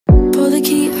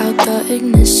the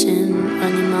ignition.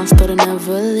 Run your mouth but I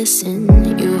never listen.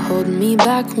 You hold me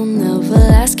back, will never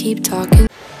last, keep talking.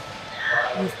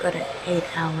 We've got an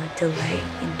 8-hour delay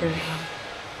in Durham.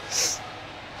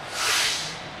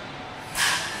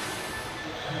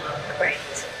 Great.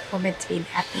 We're meant to be in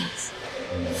Athens.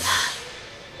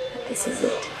 But this is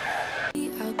it.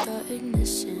 Out the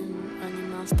ignition. Run your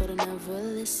mouth but I never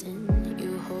listen.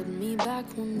 You hold me back,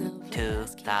 will never.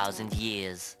 2,000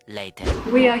 years later.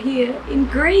 We are here in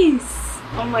Greece.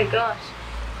 Oh my gosh.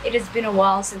 It has been a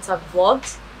while since I've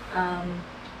vlogged.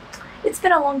 It's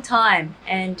been a long time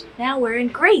and now we're in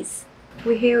Greece.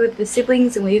 We're here with the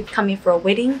siblings and we've come here for a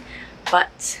wedding.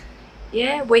 But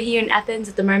yeah, we're here in Athens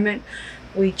at the moment.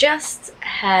 We just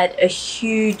had a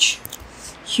huge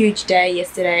day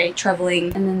yesterday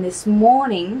traveling, and then this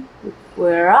morning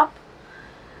we're up.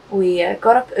 We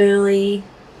got up early.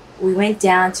 We went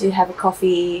down to have a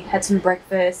coffee, had some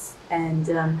breakfast, and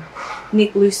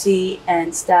Nick, Lucy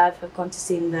and Stav have gone to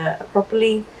see the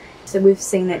Acropolis. So we've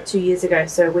seen it 2 years ago,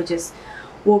 so we're just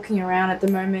walking around at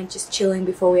the moment, just chilling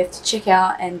before we have to check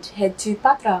out and head to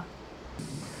Patras.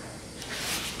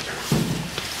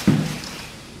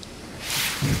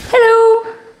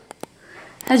 Hello!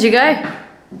 How'd you go?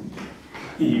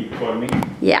 You recording me?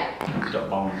 Yeah.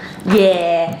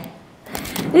 Yeah.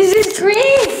 This is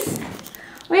Chris!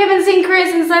 We haven't seen Chris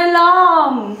in so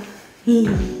long!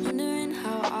 Wondering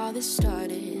how all this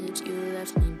started. You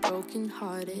left me broken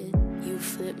hearted. You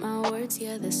flipped my words,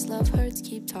 yeah, this love hurts.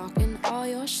 Keep talking all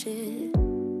your shit.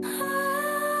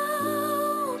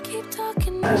 Oh, keep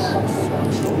talking.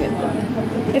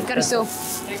 Escarcel.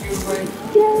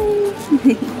 Yay!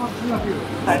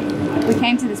 We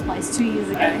came to this place 2 years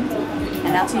ago,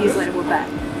 and now 2 years later we're back.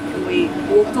 And we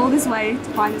walked all this way to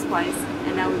find this place,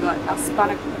 and now we've got our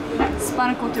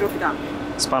spanakotiro.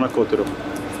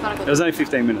 It was only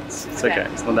 15 minutes. It's okay.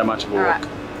 It's not that much of a walk. Alright,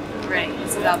 ready.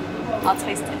 This is our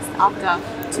taste test after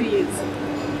 2 years.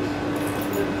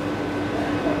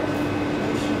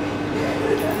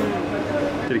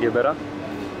 Did it get better?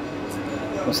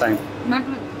 Or same?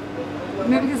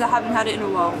 Maybe because I haven't had it in a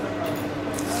while.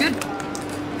 It's good.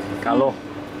 Calor.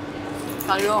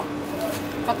 Calor.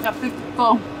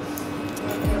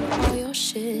 All your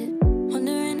shit.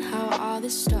 Wondering how all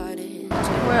this started.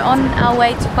 We're on our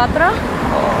way to Patras.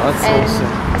 Oh, that's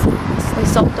awesome. We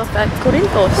stopped off at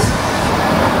Corinthos.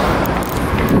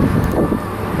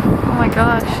 Oh my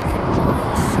gosh.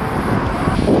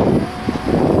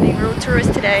 Being real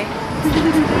tourists today.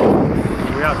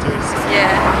 We are tourists.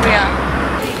 Yeah, we are.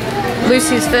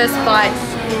 Lucy's first bite.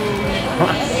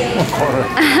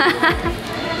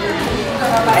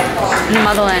 In the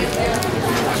motherland.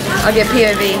 I'll get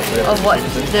POV of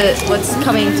what's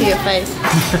coming to your face.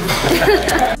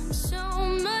 So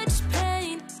much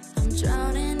pain. I'm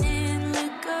drowning in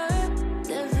liquor.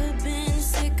 Never been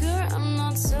sicker. I'm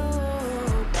not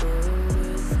sober with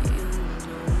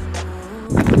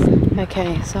you.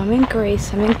 Okay, so I'm in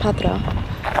Greece. I'm in Patras,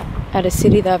 at a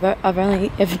city that I've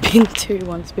only ever been to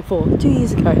once before, 2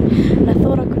 years ago. And I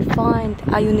thought I could find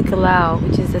Areeeeeeeeee,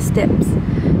 which is the steps,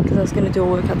 because I was going to do a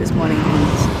workout this morning and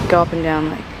just go up and down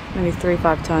like maybe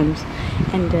 3-5 times,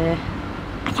 and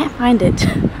I can't find it.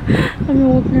 I've been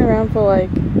walking around for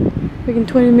like freaking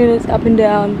 20 minutes up and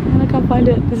down and I can't find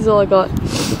it. This is all I got.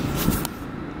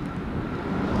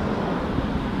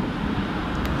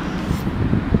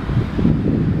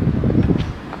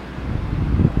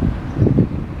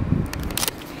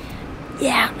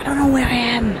 Yeah, I don't know where I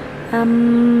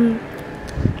am.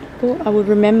 Thought I would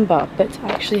remember, but I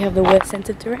actually have the worst sense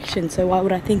of direction, so why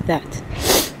would I think that?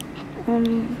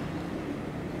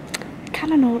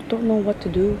 Kind of don't know what to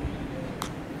do.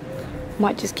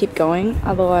 Might just keep going,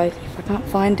 otherwise if I can't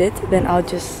find it, then I'll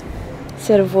just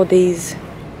settle for these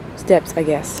steps, I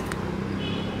guess.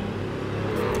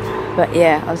 But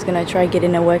yeah, I was gonna try get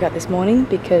in a workout this morning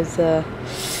because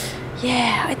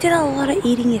yeah, I did a lot of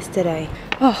eating yesterday.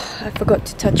 Oh, I forgot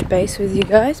to touch base with you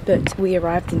guys, but we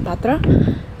arrived in Patras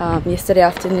yesterday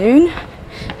afternoon.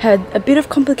 Had a bit of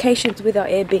complications with our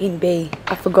Airbnb.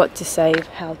 I forgot to save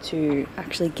how to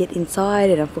actually get inside,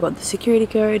 and I forgot the security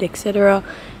code, etc.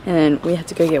 And then we had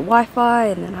to go get Wi-Fi,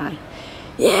 and then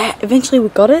yeah, eventually we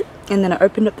got it, and then I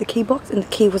opened up the key box and the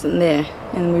key wasn't there.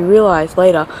 And we realized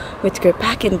later we had to go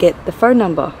back and get the phone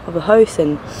number of the host,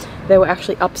 and they were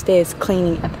actually upstairs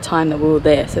cleaning at the time that we were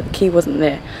there, so the key wasn't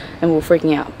there, and we were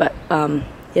freaking out. But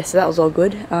yeah, so that was all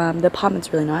good. The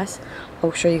apartment's really nice.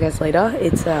 I'll show you guys later.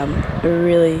 It's a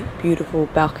really beautiful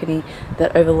balcony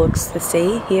that overlooks the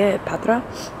sea here at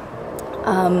Patras.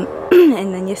 And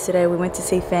then yesterday we went to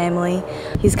see family.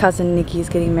 His cousin Nikki is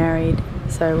getting married,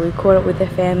 so we caught up with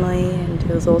their family and it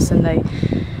was awesome. They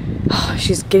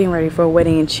she's getting ready for a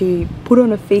wedding and she put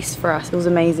on a feast for us. It was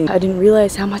amazing. I didn't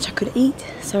realize how much I could eat,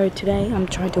 so today I'm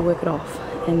trying to work it off.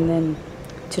 And then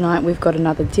tonight we've got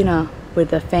another dinner with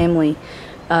the family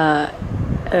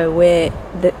where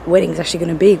the wedding's actually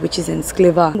going to be, which is in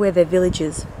Skliva, where their village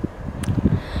is.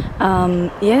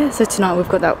 Yeah, so tonight we've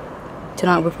got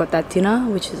that dinner,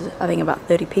 which is I think about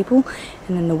 30 people,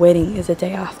 and then the wedding is the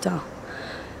day after,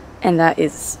 and that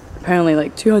is apparently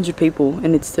like 200 people,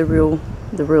 and it's the real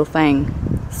thing.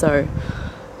 So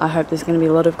I hope there's going to be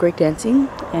a lot of Greek dancing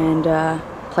and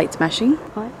plate smashing.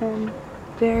 I am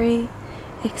very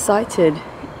excited.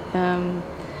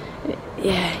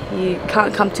 Yeah, you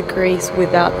can't come to Greece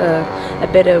without a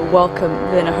better welcome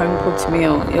than a home cooked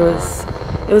meal. It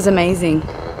was amazing,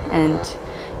 and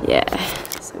yeah.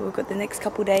 So we've got the next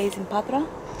couple days in Patras.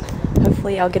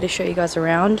 Hopefully I'll get to show you guys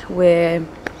around. We're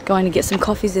going to get some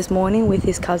coffees this morning with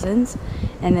his cousins,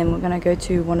 and then we're going to go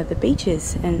to one of the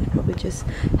beaches and probably just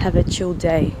have a chill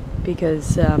day,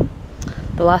 because the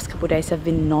last couple of days have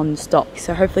been non-stop.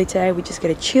 So hopefully today we just get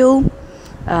to chill,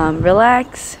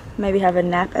 relax, maybe have a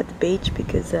nap at the beach,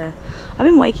 because I've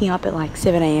been waking up at like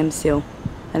 7 AM still,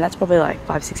 and that's probably like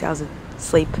 5-6 hours of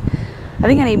sleep. I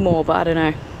think I need more, but I don't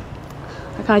know.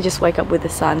 I kind of just wake up with the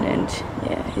sun, and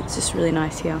yeah, it's just really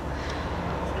nice here.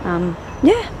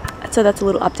 Yeah, so that's a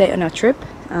little update on our trip.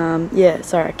 Yeah,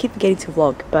 sorry, I keep forgetting to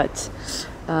vlog, but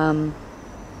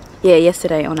yeah,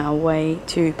 yesterday on our way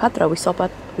to Patras,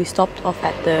 we stopped off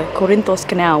at the Corinthos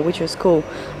Canal, which was cool.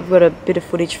 I've got a bit of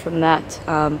footage from that.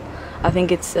 I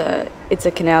think it's a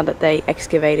canal that they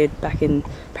excavated back in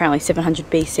apparently 700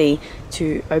 BC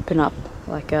to open up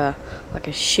like a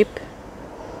ship.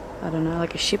 I don't know,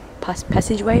 like a ship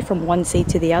passageway from one sea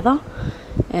to the other,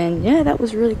 and yeah, that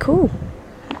was really cool.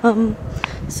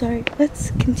 So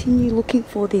let's continue looking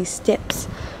for these steps,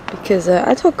 because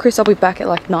I told Chris I'll be back at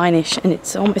like 9ish, and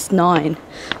it's almost 9,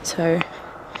 so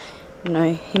you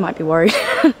know, he might be worried.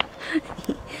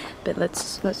 But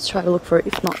let's try to look for it.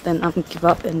 If not, then I'm gonna give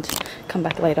up and come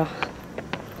back later.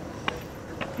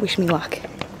 Wish me luck.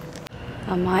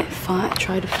 I might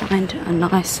try to find a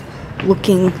nice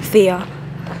looking Thea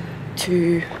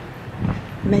to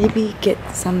maybe get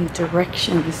some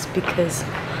directions, because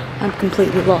I'm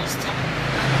completely lost.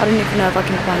 I don't even know if I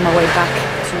can find my way back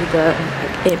to the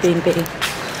Airbnb.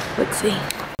 Let's see.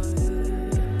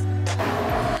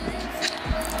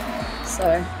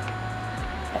 So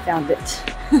I found it.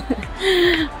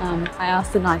 I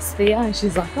asked a nice Thea, and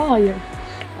she's like, oh,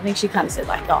 I think she kind of said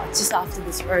like, oh, it's just after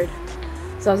this road.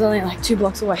 So I was only like 2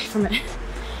 blocks away from it,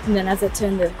 and then as I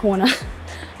turned the corner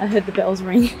I heard the bells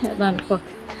ring at 9 o'clock,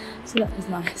 so that was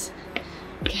nice.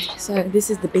 Okay, so this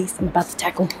is the beast I'm about to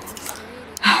tackle.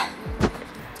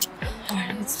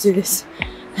 Alright, let's do this.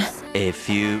 A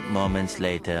few moments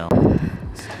later.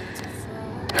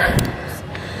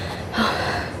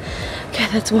 Okay,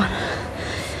 that's one.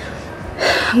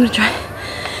 I'm gonna try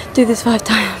do this 5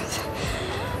 times.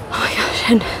 Oh my gosh,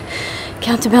 and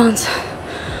counterbalance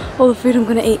all the food I'm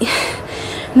gonna eat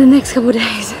in the next couple of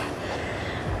days.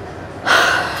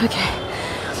 Okay,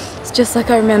 it's just like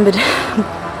I remembered.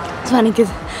 It's funny because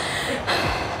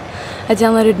I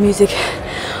downloaded music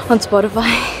on Spotify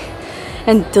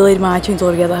and deleted my iTunes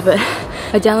altogether, but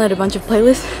I downloaded a bunch of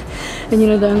playlists, and you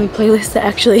know, the only playlist that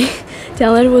actually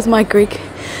downloaded was my Greek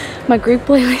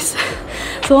playlist.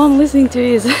 So all I'm listening to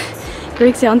is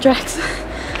Greek soundtracks,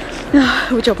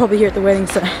 which I'll probably hear at the wedding,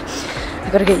 so I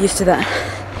gotta get used to that.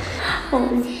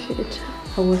 Holy shit,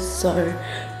 I was so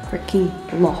freaking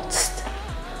lost.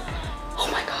 Oh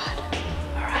my god.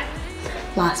 Alright,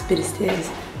 last bit of stairs,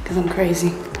 because I'm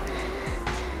crazy.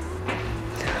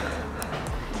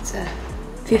 It's a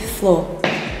 5th floor.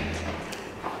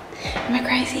 Am I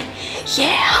crazy?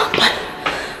 Yeah, but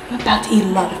I'm about to eat a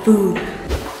lot of food.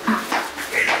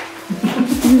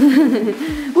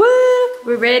 Woo!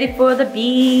 We're ready for the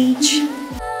beach.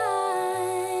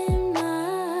 I'm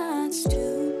not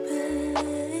stupid.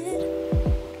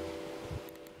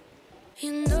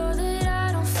 You know that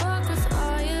I don't fuck with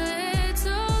all your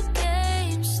little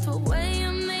games. The way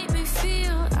you make me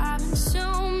feel, I'm in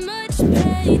so much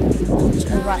pain.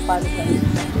 We're right by the place.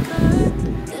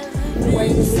 The way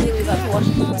we literally like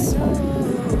washed away.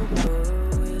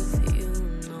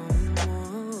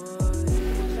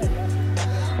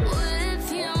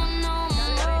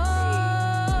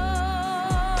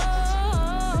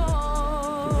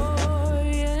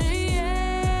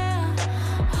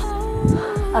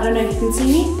 I don't know if you can see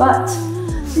me, but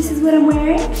this is what I'm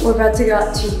wearing. We're about to go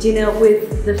out to dinner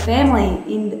with the family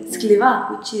in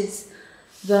Skliva, which is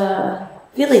the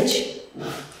village.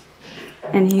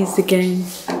 And here's the game.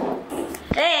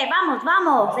 Hey, vamos,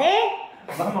 vamos, eh?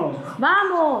 Vamos.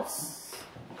 Vamos!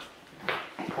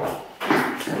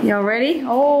 Y'all ready?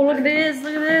 Oh, look at this,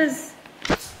 look at this.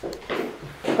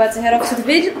 About to head off to the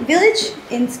village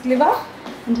in Skliva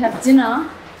and have dinner.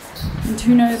 And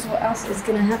who knows what else is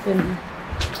gonna happen.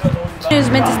 It was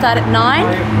meant to start at 9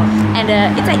 and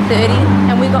it's 8:30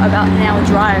 and we got about an hour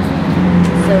drive.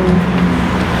 So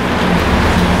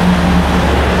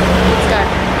let's go.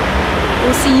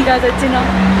 We'll see you guys at dinner.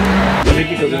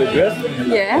 Because of the dress?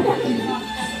 Yeah.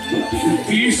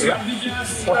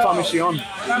 What time is she on?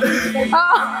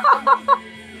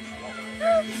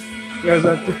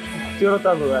 You're not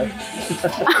right?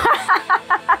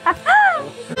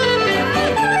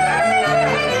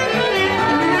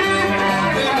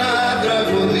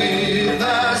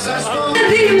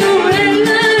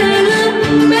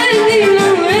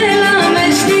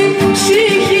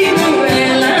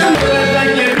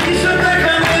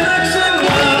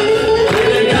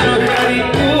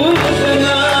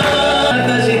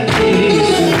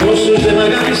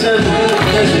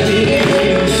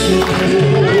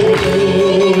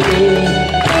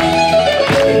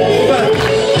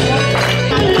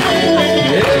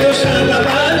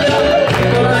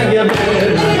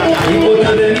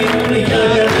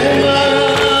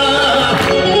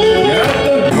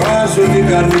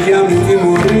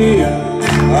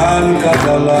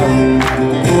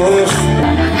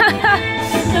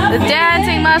 The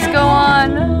dancing must go on.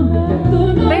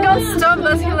 They don't stop,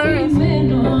 that's hilarious.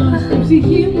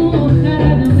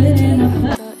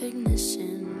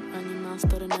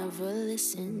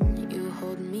 You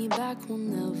hold me back, we'll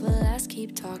never last.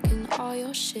 Keep talking all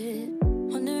your shit.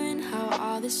 Wondering how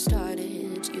all this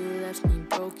started. You left me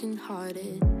broken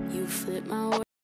hearted. You flipped my